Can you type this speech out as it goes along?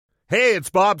Hey, it's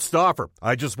Bob Stauffer.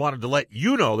 I just wanted to let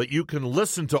you know that you can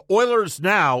listen to Oilers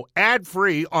Now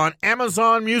ad-free on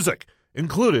Amazon Music,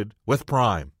 included with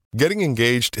Prime. Getting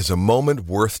engaged is a moment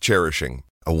worth cherishing.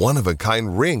 A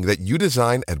one-of-a-kind ring that you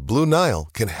design at Blue Nile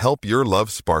can help your love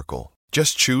sparkle.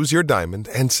 Just choose your diamond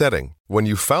and setting. When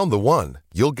you've found the one,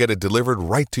 you'll get it delivered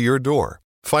right to your door.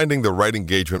 Finding the right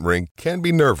engagement ring can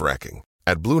be nerve-wracking.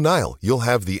 At Blue Nile, you'll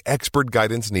have the expert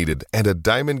guidance needed and a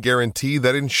diamond guarantee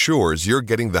that ensures you're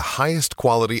getting the highest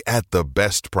quality at the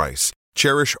best price.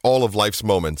 Cherish all of life's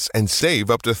moments and save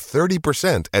up to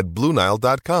 30% at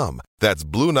BlueNile.com. That's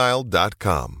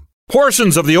BlueNile.com.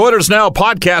 Portions of the Oilers Now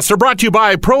podcast are brought to you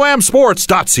by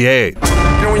ProAmSports.ca.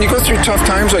 You know, when you go through tough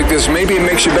times like this, maybe it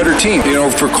makes you a better team. You know,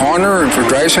 for Connor and for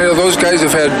Draisaitl, those guys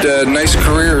have had nice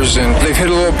careers, and they've hit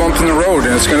a little bump in the road,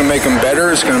 and it's going to make them better,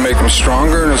 it's going to make them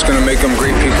stronger, and it's going to make them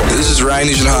great people. This is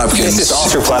Ryan Nugent-Hopkins. This is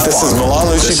Oscar Platt. This is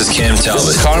Milan Lucic. This is Cam Talbot.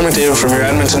 This is Connor McDavid from your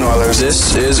Edmonton Oilers.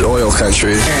 This is Oil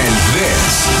Country. And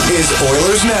this is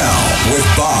Oilers Now with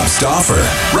Bob Stauffer.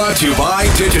 Brought to you by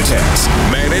Digitex.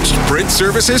 Managed print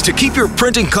services to keep your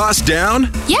printing costs down?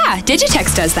 Yeah,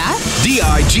 Digitex does that.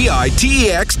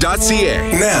 Digitex.ca.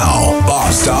 Now,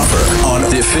 Bob Stauffer on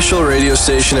the official radio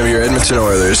station of your Edmonton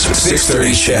Oilers.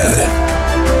 630 CHED.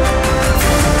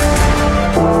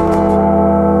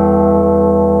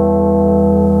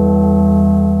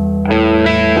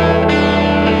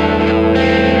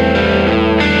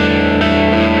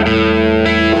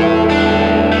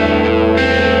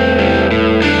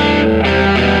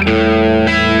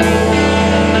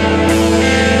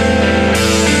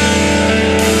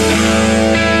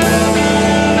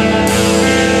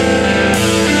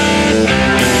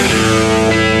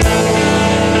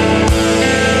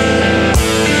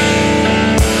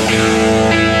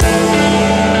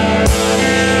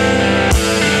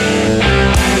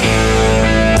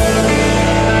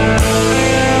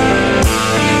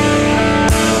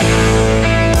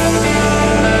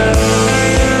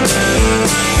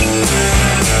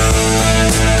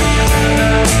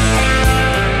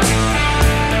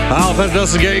 If that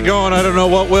doesn't get you going, I don't know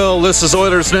what will. This is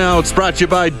Oilers Now. It's brought to you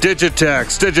by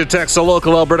Digitex. Digitex, a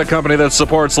local Alberta company that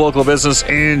supports local business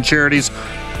and charities.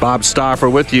 Bob Stauffer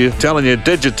with you, telling you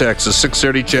Digitex is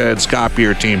 630 CHED's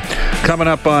copier team. Coming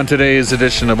up on today's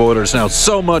edition of Oilers Now.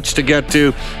 So much to get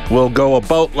to. We'll go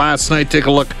about last night, take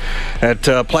a look at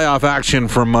playoff action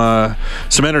from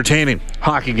some entertaining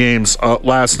hockey games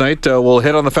last night. We'll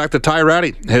hit on the fact that Ty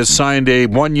Rattie has signed a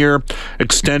one-year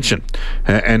extension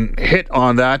and hit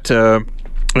on that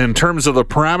in terms of the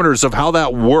parameters of how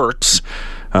that works.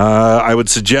 I would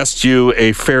suggest you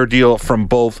a fair deal from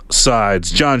both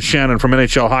sides. John Shannon from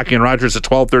NHL Hockey and Rogers at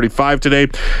 12:35 today.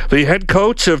 The head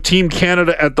coach of Team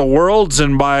Canada at the Worlds,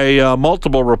 and by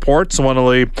multiple reports, one of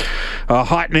the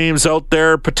hot names out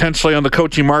there potentially on the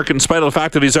coaching market, in spite of the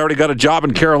fact that he's already got a job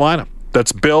in Carolina.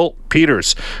 That's Bill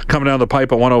Peters coming down the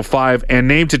pipe at 105 and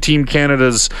named to Team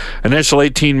Canada's initial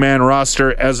 18-man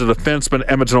roster as a defenseman,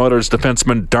 Edmonton Oilers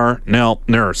defenseman Darnell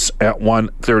Nurse at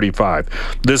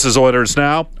 135. This is Oilers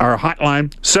Now. Our hotline,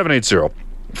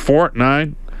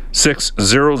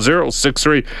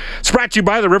 780-496-0063. It's brought to you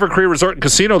by the River Cree Resort and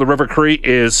Casino. The River Cree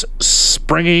is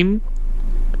springing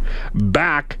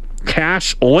back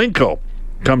Cash Linko.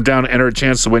 Come down and enter a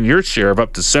chance to win your share of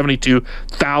up to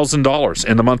 $72,000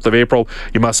 in the month of April.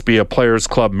 You must be a Players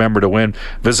Club member to win.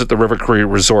 Visit the River Cree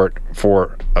Resort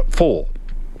for full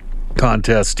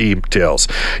contest details.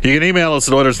 You can email us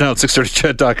at OilersNow at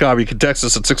 630ched.com. You can text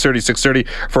us at 630-630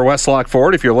 for Westlock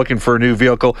Ford. If you're looking for a new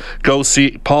vehicle, go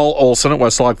see Paul Olson at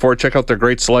Westlock Ford. Check out their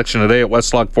great selection today at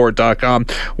westlockford.com.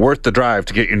 Worth the drive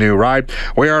to get your new ride.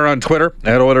 We are on Twitter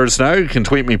at Oilers Now. You can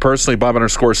tweet me personally,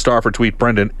 Bob_Stauffer. Tweet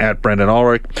Brendan at Brendan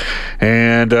Ulrich.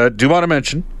 And do want to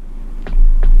mention,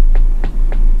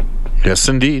 yes,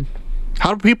 indeed.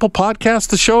 How do people podcast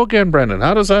the show again, Brendan?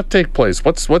 How does that take place?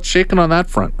 What's shaking on that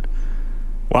front?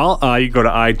 Well, you go to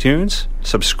iTunes,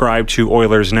 subscribe to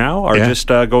Oilers Now, or just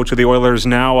go to the Oilers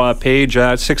Now page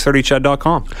at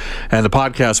 630ched.com. And the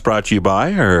podcast brought to you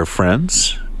by our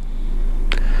friends.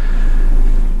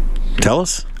 Tell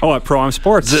us. Oh, at Pro Am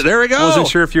Sports. There we go. I wasn't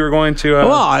sure if you were going to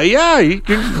yeah, you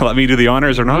can let me do the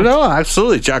honors or not. No,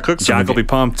 absolutely. Jack Cookson. Jack will be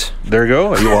pumped. There you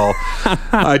go. Well,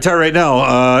 I tell you right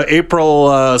now, April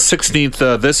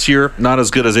 16th this year, not as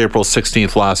good as April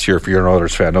 16th last year if you're an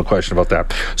Oilers fan. No question about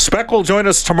that. Speck will join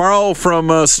us tomorrow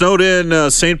from Snowden,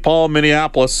 St. Paul,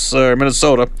 Minneapolis,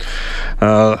 Minnesota.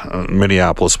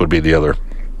 Minneapolis would be the other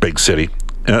big city.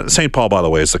 St. Paul, by the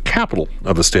way, is the capital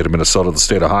of the state of Minnesota, the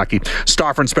state of hockey.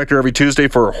 Stauffer Inspector every Tuesday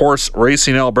for Horse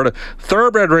Racing Alberta.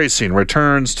 Thoroughbred Racing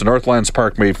returns to Northlands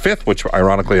Park May 5th, which,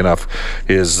 ironically enough,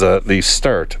 is the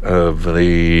start of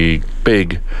the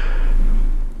big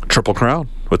Triple Crown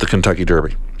with the Kentucky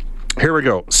Derby. Here we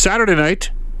go. Saturday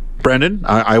night, Brendan,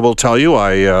 I will tell you,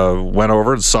 I went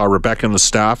over and saw Rebecca and the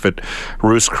staff at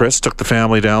Roost Chris, took the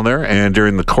family down there, and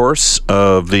during the course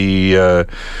of the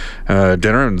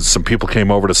dinner, and some people came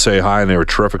over to say hi, and they were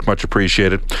terrific, much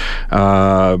appreciated.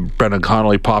 Brendan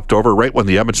Connolly popped over right when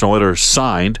the Edmonton Oilers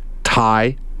signed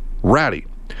Ty Rattie.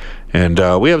 And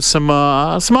we have some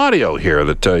audio here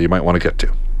that you might want to get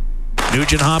to.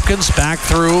 Nugent Hopkins back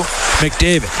through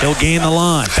McDavid. He'll gain the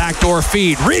line. Backdoor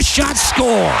feed. Wrist shot,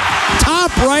 score.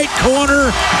 Top right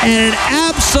corner, and an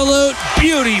absolute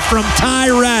beauty from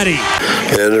Ty Rattie.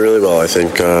 It ended really well, I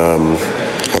think.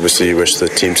 Obviously, you wish the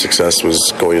team success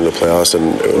was going into the playoffs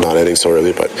and not ending so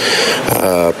early, but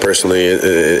personally,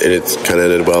 it kind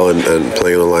of ended well, and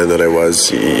playing on the line that I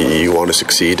was, you want to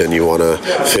succeed and you want to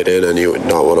fit in and you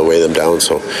not want to weigh them down,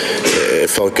 so it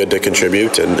felt good to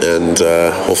contribute, and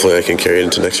hopefully I can carry it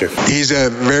into next year. He's a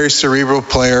very cerebral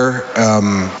player,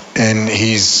 and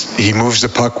he moves the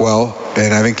puck well,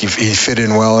 and I think he fit in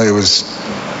well. It was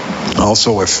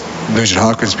also with Nugent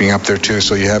Hopkins being up there too,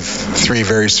 so you have three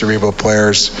very cerebral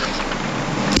players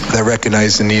that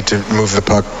recognize the need to move the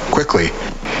puck quickly.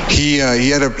 He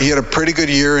had a pretty good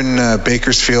year in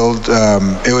Bakersfield.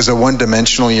 It was a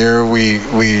one-dimensional year. We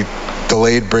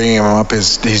delayed bringing him up.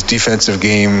 His defensive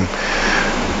game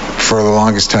for the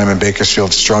longest time in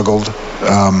Bakersfield struggled.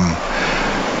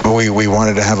 But we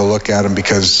wanted to have a look at him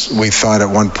because we thought at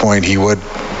one point he would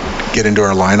get into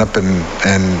our lineup, and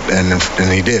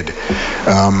he did.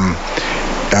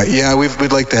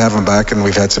 We'd like to have him back, and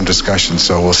we've had some discussions,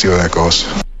 so we'll see where that goes.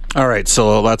 All right,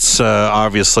 so that's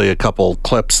obviously a couple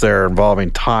clips there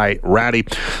involving Ty Rattie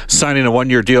signing a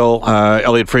one-year deal.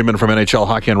 Elliot Friedman from NHL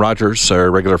Hockey and Rogers, our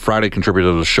regular Friday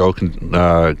contributor to the show,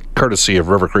 courtesy of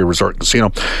River Cree Resort and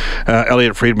Casino.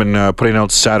 Elliot Friedman putting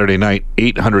out Saturday night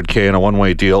 $800K in a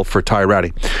one-way deal for Ty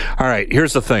Rattie. All right,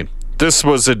 here's the thing. This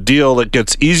was a deal that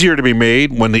gets easier to be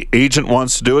made when the agent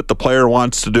wants to do it, the player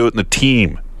wants to do it, and the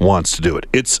team wants to do it.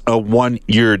 It's a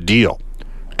one-year deal.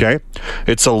 Okay?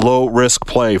 It's a low-risk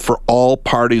play for all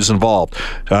parties involved.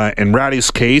 In Rattie's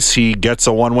case, he gets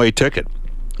a one-way ticket.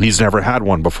 He's never had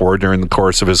one before during the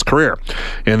course of his career.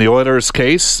 In the Oilers'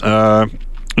 case,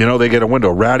 they get a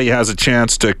window. Rattie has a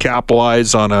chance to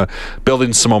capitalize on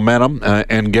building some momentum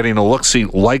and getting a look-see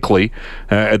likely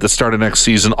at the start of next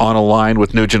season on a line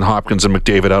with Nugent Hopkins and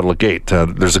McDavid out of the gate.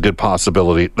 There's a good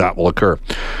possibility that will occur.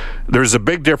 There's a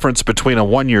big difference between a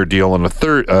one-year deal and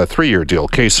a three-year deal.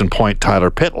 Case in point,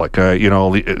 Tyler Pitlick.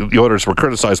 The Oilers were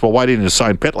criticized. Well, why didn't you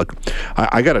sign Pitlick?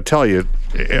 I got to tell you,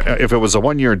 if it was a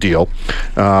one-year deal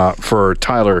for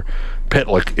Tyler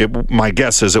Pitlick, my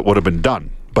guess is it would have been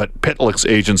done. But Pitlick's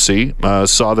agency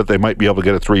saw that they might be able to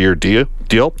get a three-year deal.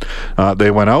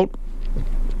 They went out.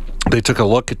 They took a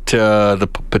look at the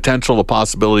potential, the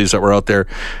possibilities that were out there,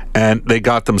 and they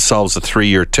got themselves a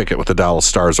 3-year ticket with the Dallas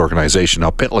Stars organization.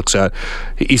 Now, Pitlick's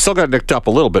he still got nicked up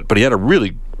a little bit, but he had a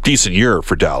really decent year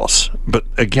for Dallas. But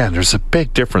again, there's a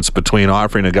big difference between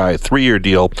offering a guy a 3-year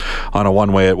deal on a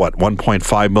one-way at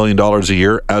 $1.5 million a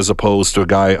year, as opposed to a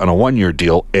guy on a one-year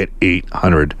deal at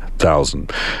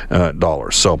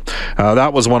 $800,000. So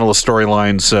that was one of the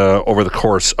storylines over the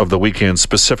course of the weekend,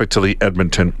 specific to the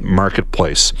Edmonton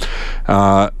marketplace.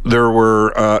 There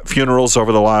were funerals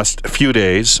over the last few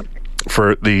days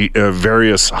for the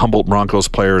various Humboldt Broncos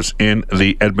players in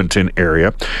the Edmonton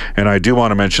area. And I do want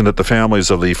to mention that the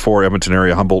families of the 4 Edmonton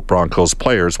area Humboldt Broncos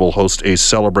players will host a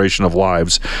celebration of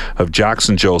lives of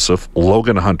Jackson Joseph,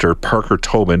 Logan Hunter, Parker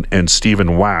Tobin, and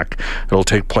Stephen Wack. It'll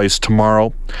take place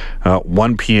tomorrow,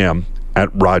 1 p.m.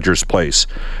 at Rogers Place.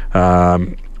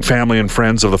 Family and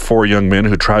friends of the 4 young men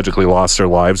who tragically lost their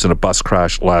lives in a bus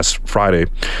crash last Friday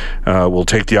will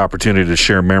take the opportunity to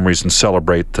share memories and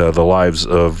celebrate the lives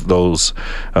of these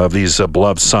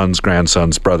beloved sons,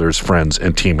 grandsons, brothers, friends,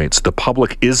 and teammates. The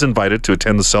public is invited to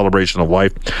attend the celebration of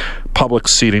life. Public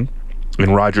seating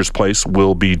in Rogers Place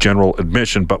will be general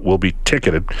admission, but will be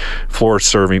ticketed. Floor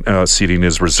serving seating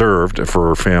is reserved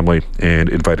for family and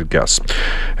invited guests.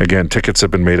 Again, tickets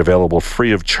have been made available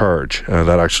free of charge.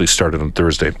 That actually started on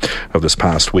Thursday of this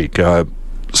past week.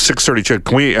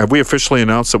 6:30. Have we officially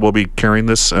announced that we'll be carrying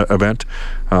this event?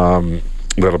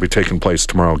 That'll be taking place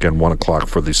tomorrow, again, 1 o'clock,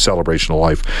 for the celebration of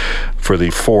life for the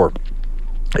 4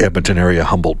 Edmonton area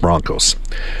Humboldt Broncos.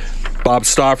 Bob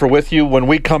Stauffer with you. When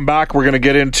we come back, we're going to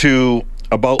get into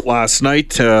about last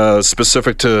night,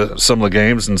 specific to some of the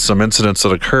games and some incidents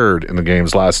that occurred in the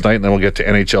games last night. And then we'll get to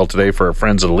NHL Today for our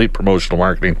friends at Elite Promotional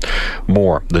Marketing.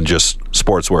 More than just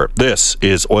sportswear. This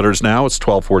is Oilers Now. It's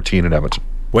 12:14 in Edmonton.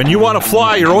 When you want to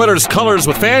fly your Oilers colors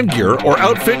with fan gear or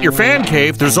outfit your fan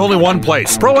cave, there's only one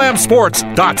place.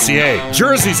 ProAmSports.ca.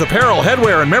 Jerseys, apparel,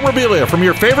 headwear, and memorabilia from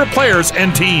your favorite players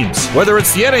and teams. Whether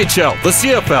it's the NHL, the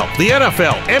CFL, the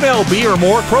NFL, MLB, or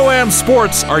more, Pro-Am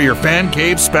Sports are your fan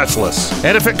cave specialists.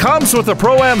 And if it comes with a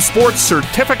Pro-Am Sports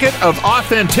Certificate of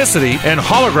Authenticity and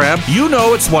hologram, you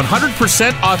know it's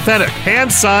 100% authentic,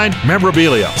 hand-signed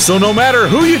memorabilia. So no matter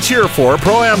who you cheer for,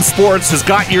 Pro-Am Sports has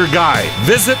got your guy.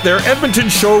 Visit their Edmonton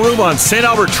showroom on St.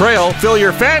 Albert Trail. Fill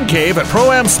your fan cave at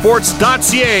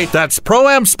ProAmSports.ca. That's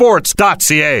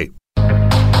ProAmSports.ca.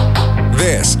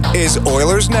 This is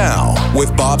Oilers Now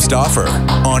with Bob Stauffer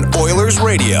on Oilers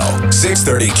Radio,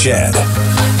 630 CHED.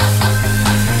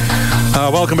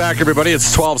 Welcome back, everybody.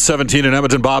 It's 12:17 in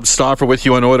Edmonton. Bob Stauffer with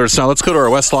you on Oilers Now. Let's go to our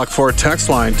Westlock 4 text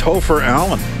line. Topher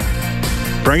Allen,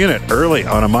 bringing it early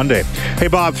on a Monday. Hey,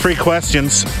 Bob, 3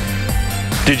 questions.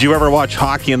 Did you ever watch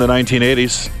hockey in the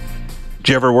 1980s? Did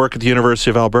you ever work at the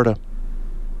University of Alberta?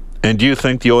 And do you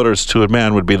think the Oilers, to a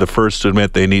man, would be the first to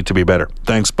admit they need to be better?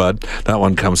 Thanks, bud. That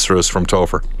one comes through us from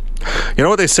Topher. You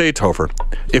know what they say, Topher?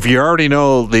 If you already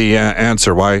know the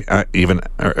answer, why even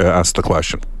ask the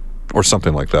question? Or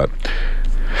something like that.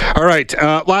 All right.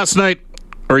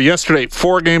 Yesterday,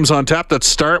 4 games on tap that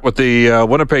start with the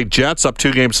Winnipeg Jets up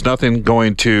 2-0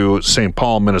 going to St.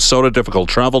 Paul, Minnesota. Difficult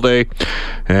travel day.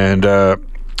 And the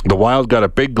Wild got a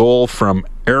big goal from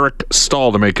Eric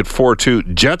Stahl to make it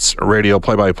 4-2. Jets radio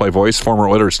play-by-play voice, former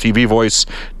Oilers TV voice,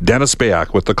 Dennis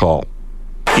Bayak with the call.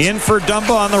 In for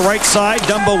Dumba on the right side.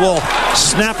 Dumba will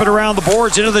snap it around the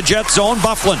boards into the Jet zone.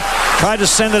 Bufflin tried to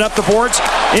send it up the boards.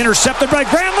 Intercepted by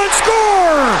Granlund.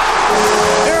 Score!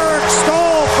 Eric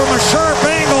Stahl from a sharp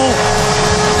angle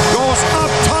goes up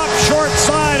top short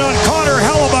side on Connor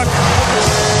Hellebuck.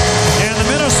 And the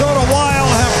Minnesota Wild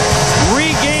have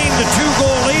regained the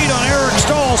 2-goal lead on Eric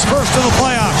Stahl's first of the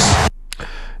playoffs.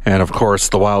 And, of course,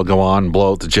 the Wild go on and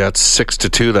blow out the Jets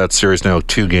 6-2. That series now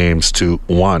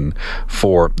 2-1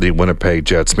 for the Winnipeg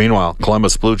Jets. Meanwhile,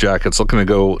 Columbus Blue Jackets looking to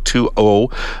go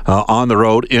 2-0 on the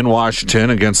road in Washington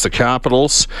against the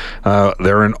Capitals.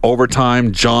 They're in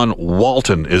overtime. John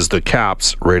Walton is the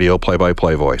Caps radio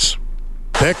play-by-play voice.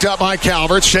 Picked up by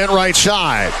Calvert, sent right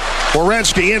side.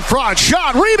 Werenski in front,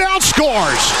 shot, rebound,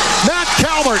 scores. Matt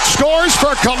Calvert scores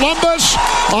for Columbus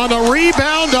on the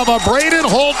rebound of a Braden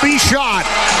Holtby shot.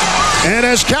 And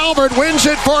as Calvert wins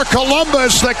it for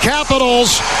Columbus, the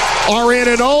Capitals are in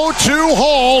an 0-2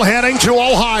 hole heading to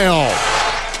Ohio.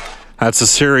 That's a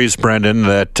series, Brendan,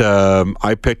 that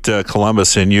I picked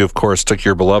Columbus, and you, of course, took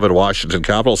your beloved Washington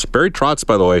Capitals. Barry Trotz,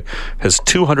 by the way, has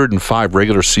 205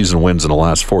 regular season wins in the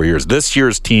last 4 years. This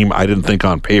year's team, I didn't think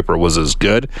on paper was as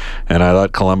good, and I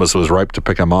thought Columbus was ripe to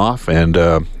pick them off, and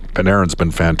Panarin's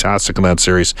been fantastic in that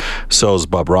series. So is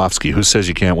Bobrovsky. Who says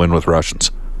you can't win with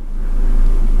Russians?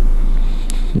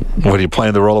 What, are you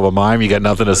playing the role of a mime? You got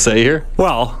nothing to say here?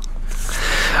 Well,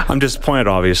 I'm disappointed,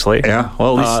 obviously. Yeah,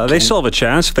 well, at least they still have a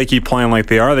chance if they keep playing like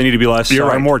they are. They need to be less,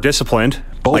 more disciplined.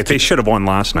 They should have won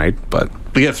last night, but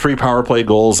we get 3 power play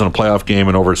goals in a playoff game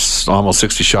and over almost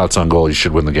 60 shots on goal. You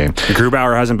should win the game.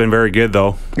 Grubauer hasn't been very good,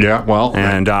 though. Yeah, well,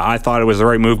 and I thought it was the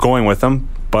right move going with them.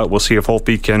 But we'll see if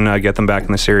Holtby can get them back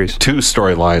in the series. 2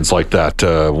 storylines like that.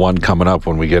 One coming up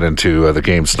when we get into the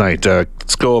games tonight.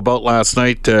 Let's go about last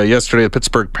night. Yesterday, the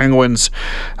Pittsburgh Penguins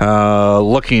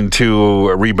looking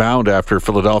to rebound after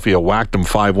Philadelphia whacked them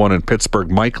 5-1 in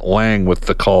Pittsburgh. Mike Lang with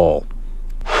the call.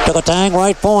 To the Tang,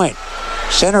 right point.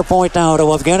 Center point now to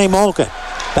Evgeny Malkin.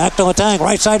 Back to the Tang,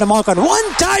 right side to Malkin.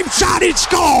 One-time shot, it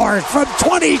scores from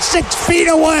 26 feet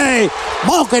away.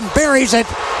 Malkin buries it,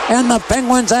 and the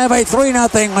Penguins have a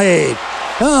 3-0 lead.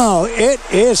 Oh, it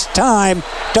is time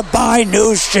to buy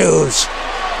new shoes.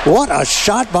 What a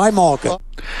shot by Malkin.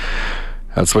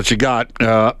 That's what you got.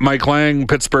 Mike Lang,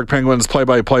 Pittsburgh Penguins,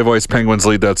 play-by-play voice. Penguins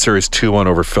lead that series 2-1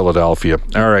 over Philadelphia.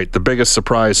 All right, the biggest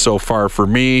surprise so far for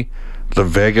me, the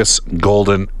Vegas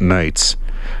Golden Knights.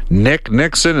 Nick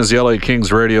Nixon is the LA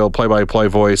Kings radio play-by-play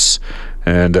voice.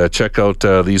 And check out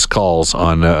these calls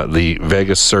on the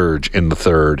Vegas Surge in the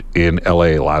third in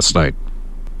LA last night.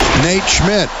 Nate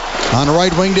Schmidt on the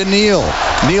right wing to Neal.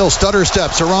 Neal stutter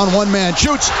steps around one man,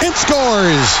 shoots and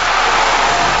scores.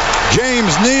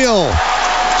 James Neal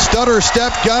stutter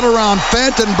step, got around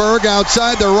Fantenberg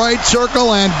outside the right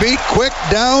circle and beat quick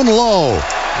down low.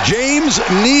 James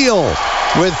Neal,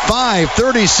 with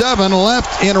 5:37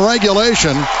 left in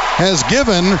regulation, has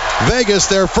given Vegas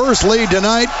their first lead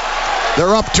tonight.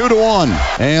 They're up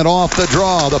 2-1. And off the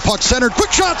draw, the puck centered.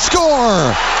 Quick shot,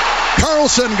 score!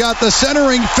 Carlson got the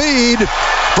centering feed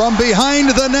from behind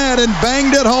the net and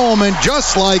banged it home. And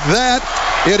just like that,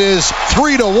 it is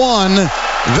 3-1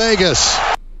 Vegas.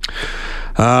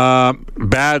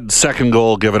 Bad second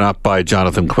goal given up by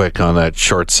Jonathan Quick on that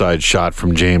short side shot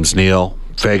from James Neal.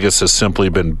 Vegas has simply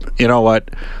been, you know what,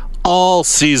 all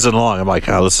season long. I'm like,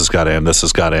 oh, this has got to end. This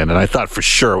has got to end. And I thought for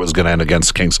sure it was going to end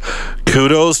against Kings.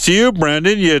 Kudos to you,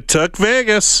 Brendan. You took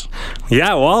Vegas.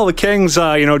 Yeah, well, the Kings,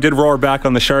 did roar back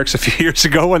on the Sharks a few years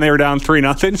ago when they were down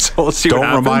 3-0. So let's see what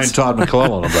happens. Don't remind Todd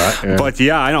McClellan of that. Yeah. But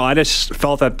yeah, I know. I just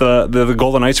felt that the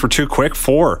Golden Knights were too quick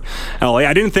for LA.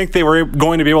 I didn't think they were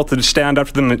going to be able to stand up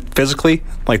to them physically.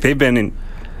 Like, they've been in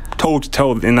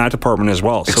toe-to-toe in that department as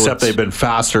well. So except they've been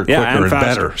faster, quicker, and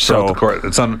better throughout the court.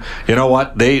 You know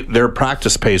what? Their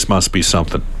practice pace must be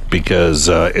something because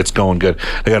it's going good.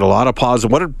 They got a lot of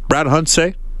positive. What did Brad Hunt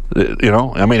say?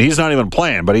 He's not even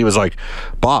playing, but he was like,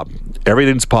 Bob,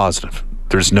 everything's positive.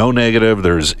 There's no negative.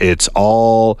 It's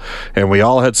all, and we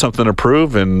all had something to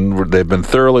prove, and they've been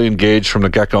thoroughly engaged from the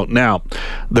get-go. Now,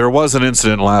 there was an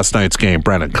incident in last night's game.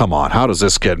 Brendan, come on. How does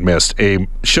this get missed?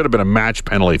 Should have been a match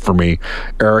penalty for me.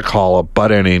 Eric Hall,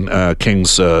 butt-ending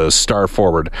Kings star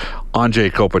forward, Anze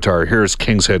Kopitar. Here's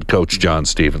Kings head coach John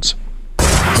Stevens.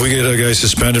 We get a guy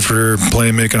suspended for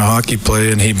making a hockey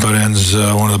play, and he butt ends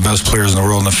one of the best players in the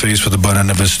world in the face with the butt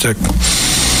end of his stick.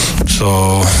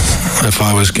 So if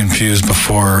I was confused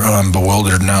before, I'm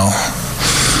bewildered now.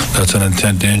 That's an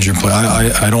intent to injure play.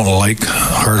 I don't like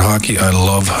hard hockey. I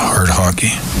love hard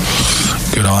hockey.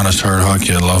 Good, honest hard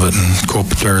hockey. I love it. And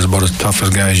Kopitar is about as tough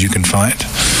a guy as you can find.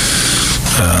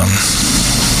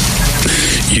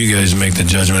 You guys make the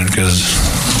judgment because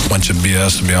a bunch of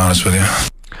BS, to be honest with you.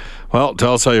 Well,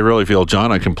 tell us how you really feel,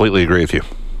 John. I completely agree with you.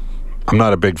 I'm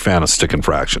not a big fan of stick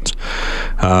infractions.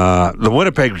 The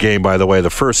Winnipeg game, by the way,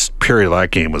 the first period of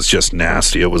that game was just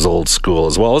nasty. It was old school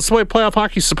as well. It's the way playoff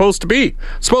hockey's supposed to be.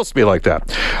 It's supposed to be like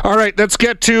that. All right, let's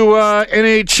get to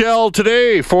NHL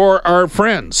today for our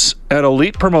friends at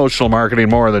Elite Promotional Marketing,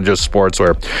 more than just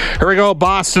sportswear. Here we go.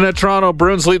 Boston at Toronto.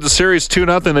 Bruins lead the series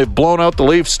 2-0. They've blown out the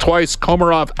Leafs twice.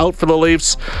 Komarov out for the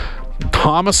Leafs.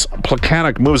 Thomas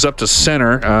Plekanec moves up to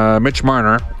center. Mitch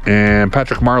Marner and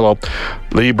Patrick Marleau.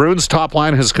 The Bruins top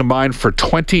line has combined for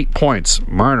 20 points.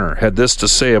 Marner had this to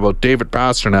say about David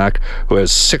Pastrnak, who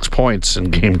has 6 points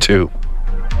in Game 2.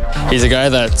 He's a guy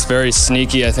that's very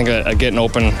sneaky, I think, at getting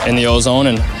open in the O-zone,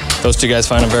 and those two guys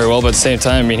find him very well. But at the same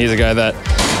time, he's a guy that,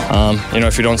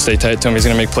 if you don't stay tight to him, he's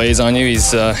going to make plays on you. He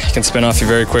can spin off you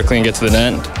very quickly and get to the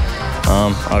net.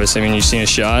 Obviously, you've seen his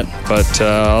shot, but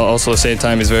also at the same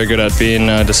time, he's very good at being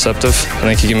deceptive. I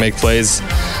think he can make plays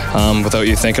without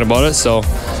you thinking about it. So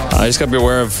I just got to be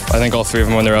aware of, I think, all three of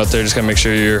them when they're out there. Just got to make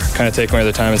sure you're kind of taking away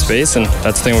their time and space, and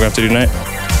that's the thing we're going to have to do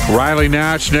tonight. Riley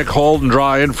Nash, Nick Holden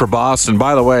draw in for Boston.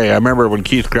 By the way, I remember when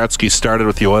Keith Gretzky started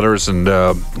with the Oilers, and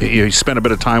he spent a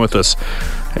bit of time with us.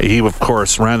 He, of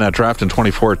course, ran that draft in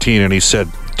 2014, and he said,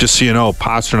 just so you know,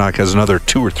 Pastrnak has another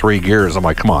 2 or 3 gears. I'm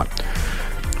like, come on.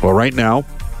 Well, right now,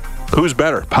 who's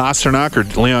better, Pastrnak or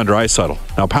Leon Draisaitl?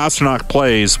 Now, Pastrnak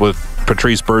plays with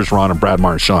Patrice Bergeron and Brad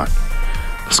Marchand.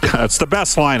 That's the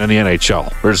best line in the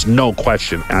NHL. There's no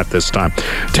question at this time.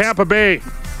 Tampa Bay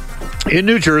in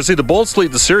New Jersey. The Bolts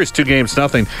lead the series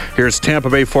 2-0. Here's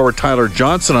Tampa Bay forward Tyler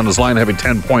Johnson on his line, having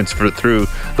 10 points through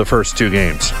the first 2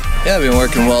 games. Yeah, we've been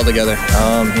working well together.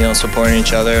 Supporting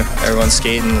each other. Everyone's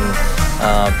skating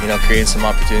and, creating some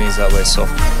opportunities that way. So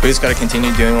we just got to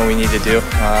continue doing what we need to do.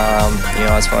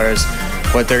 As far as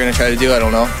what they're going to try to do, I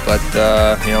don't know. But,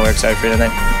 we're excited for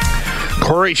tonight.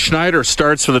 Corey Schneider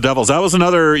starts for the Devils. That was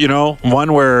another,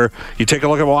 one where you take a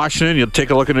look at Washington, you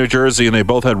take a look at New Jersey, and they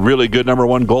both had really good number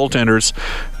 1 goaltenders.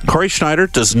 Corey Schneider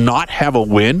does not have a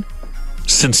win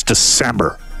since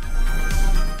December.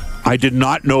 I did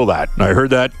not know that. I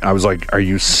heard that. I was like, are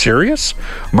you serious?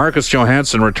 Marcus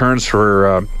Johansson returns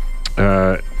for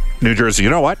New Jersey.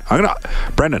 You know what?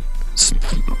 Brendan,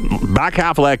 back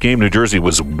half of that game, New Jersey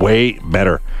was way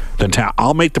better than Tampa.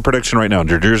 I'll make the prediction right now.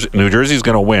 New Jersey's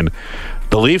going to win.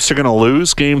 The Leafs are going to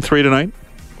lose Game 3 tonight.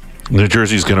 New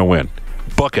Jersey's going to win.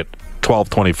 Book it,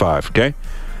 12-25, okay?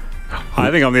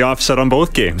 I think I'm the offset on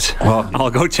both games. Well, I'll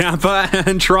go Tampa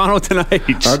and Toronto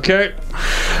tonight. Okay.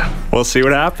 We'll see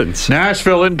what happens.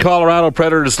 Nashville in Colorado.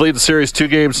 Predators lead the series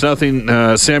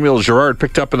 2-0. Samuel Girard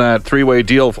picked up in that 3-way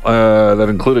deal that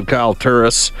included Kyle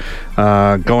Turris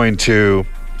going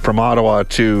from Ottawa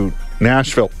to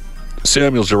Nashville.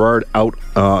 Samuel Girard out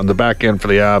on the back end for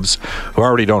the Avs, who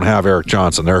already don't have Eric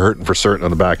Johnson. They're hurting for certain on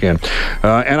the back end.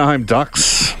 Anaheim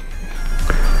Ducks.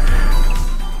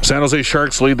 San Jose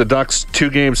Sharks lead the Ducks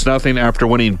 2-0 after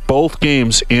winning both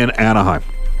games in Anaheim.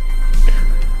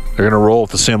 They're going to roll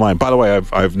with the same line. By the way,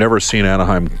 I've never seen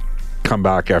Anaheim come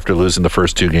back after losing the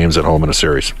first 2 games at home in a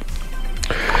series.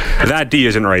 That D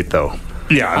isn't right, though.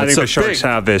 Yeah, I think the Sharks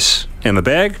have this in the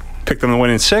bag. Pick them to win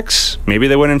in 6. Maybe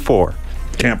they win in 4.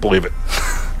 Can't believe it.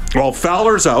 Well,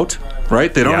 Fowler's out,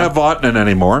 right? They don't have Vatanen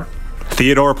anymore.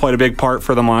 Theodore played a big part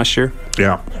for them last year.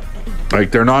 Yeah.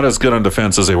 Like, they're not as good on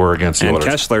defense as they were against the Oilers.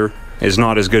 And Kessler is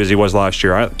not as good as he was last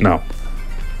year either. No.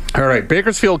 All right,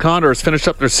 Bakersfield Condors finished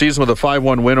up their season with a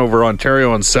 5-1 win over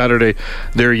Ontario on Saturday.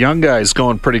 Their young guys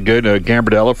going pretty good.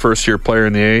 Gambardella, first-year player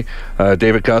in the A.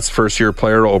 David Gus, first-year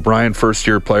player. O'Brien,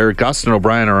 first-year player. Gus and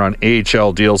O'Brien are on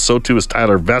AHL deals. So, too, is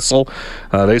Tyler Vessel.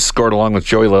 They scored along with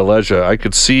Joey LaLeggia. I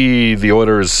could see the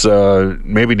Oilers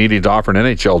maybe needing to offer an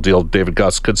NHL deal. David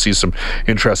Gus could see some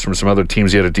interest from some other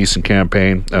teams. He had a decent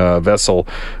campaign. Vessel,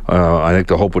 I think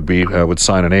the hope would be, would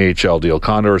sign an AHL deal.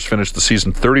 Condors finished the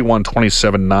season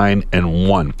 31-27-9.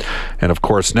 9-1, and of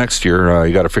course next year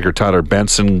you got to figure Tyler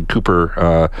Benson,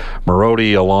 Cooper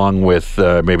Marody, along with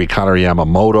maybe Connor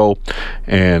Yamamoto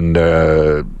and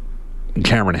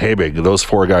Cameron Habig. Those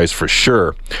 4 guys for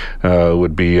sure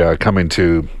would be coming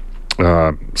to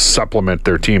supplement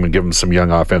their team and give them some young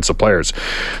offensive players.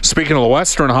 Speaking of the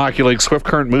Western Hockey League, Swift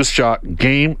Current Moose Jaw,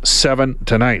 Game 7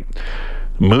 tonight.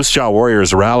 Moose Jaw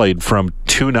Warriors rallied from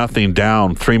 2-0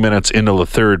 down 3 minutes into the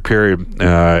third period.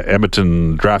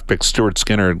 Edmonton draft pick Stuart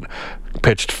Skinner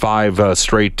pitched 5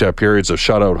 straight periods of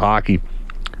shutout hockey.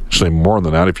 Actually, more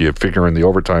than that if you figure in the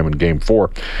overtime in Game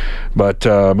 4. But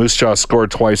Moose Jaw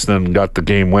scored twice and then got the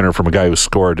game winner from a guy who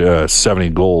scored 70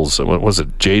 goals. What was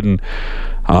it, Jaden?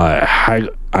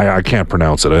 I can't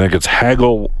pronounce it. I think it's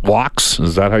Hagel Walks.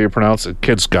 Is that how you pronounce it?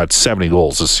 Kid's got 70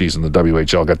 goals this season. The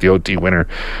WHL got the OT winner.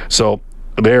 So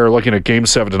they are looking at Game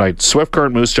 7 tonight. Swift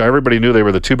Current Moose Jaw, everybody knew they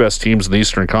were the 2 best teams in the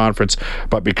Eastern Conference,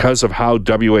 but because of how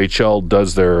WHL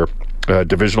does their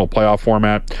divisional playoff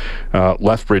format,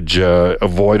 Lethbridge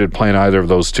avoided playing either of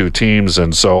those 2 teams,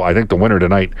 and so I think the winner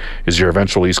tonight is your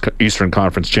eventual Eastern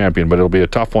Conference champion, but it'll be a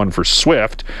tough one for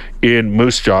Swift in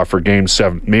Moose Jaw for Game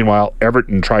 7. Meanwhile, Everett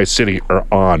and Tri-City are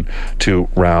on to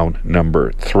round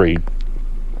number 3.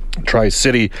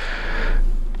 Tri-City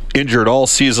injured all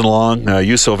season long.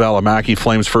 Juuso Valimaki,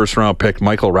 Flames first-round pick.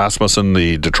 Michael Rasmussen,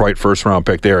 the Detroit first-round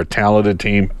pick. They're a talented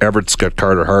team. Everett's got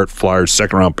Carter Hart, Flyers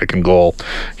second-round pick and goal.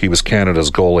 He was Canada's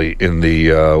goalie in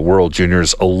the World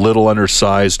Juniors. A little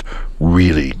undersized,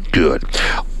 really good.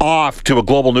 Off to a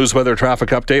global news weather traffic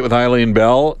update with Eileen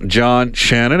Bell, John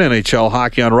Shannon, NHL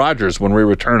Hockey on Rogers when we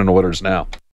return in Oilers Now.